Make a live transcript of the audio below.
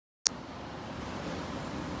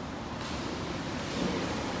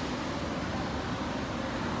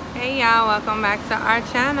Hey y'all, welcome back to our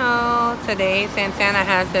channel. Today Santana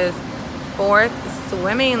has his 4th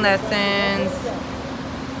swimming lessons.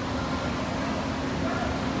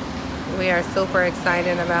 We are super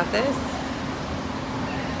excited about this.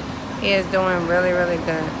 He is doing really, really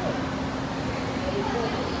good.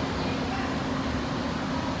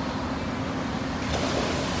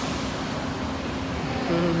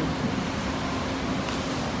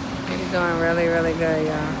 He's doing really, really good,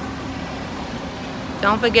 y'all.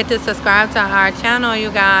 Don't forget to subscribe to our channel, you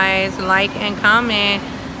guys. Like and comment.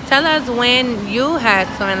 Tell us when you had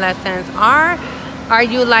swimming lessons. Or are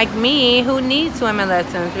you like me who needs swimming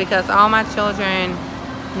lessons? Because all my children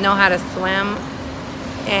know how to swim.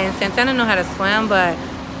 And Santana know how to swim, but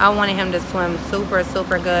I wanted him to swim super,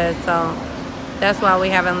 super good. So that's why we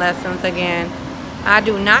having lessons again. I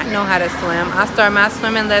do not know how to swim. I start my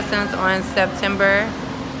swimming lessons on September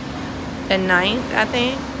the 9th, I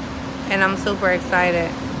think. And I'm super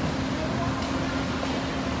excited.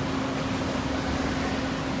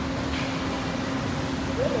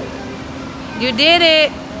 You did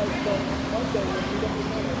it.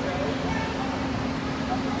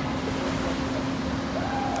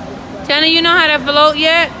 Tana, you know how to float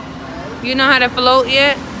yet? You know how to float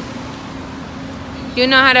yet? You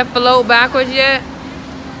know how to float backwards yet?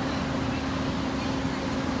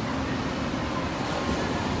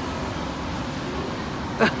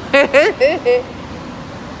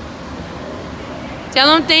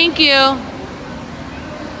 Tell him thank you.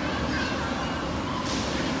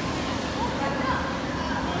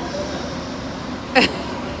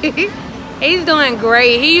 He's doing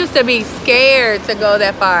great. He used to be scared to go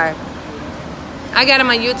that far. I got him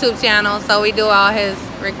a YouTube channel, so we do all his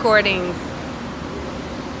recordings.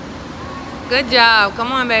 Good job.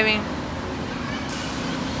 Come on, baby.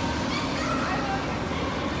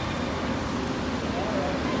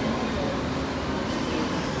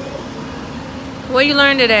 What you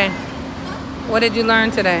learned today? What did you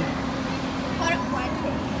learn today?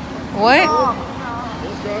 What?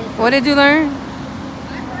 What did you learn?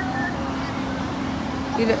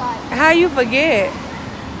 How you forget?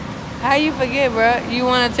 How you forget, bro? You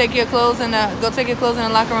want to take your clothes and go take your clothes in the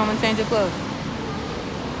locker room and change your clothes?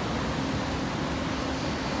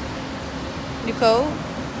 You cold?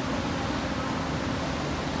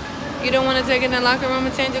 You don't want to take it in the locker room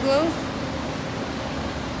and change your clothes?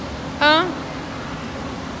 Huh?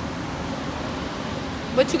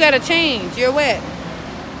 But you gotta change. You're wet.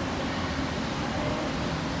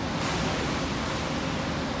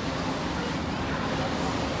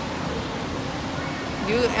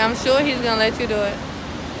 I'm sure he's gonna let you do it.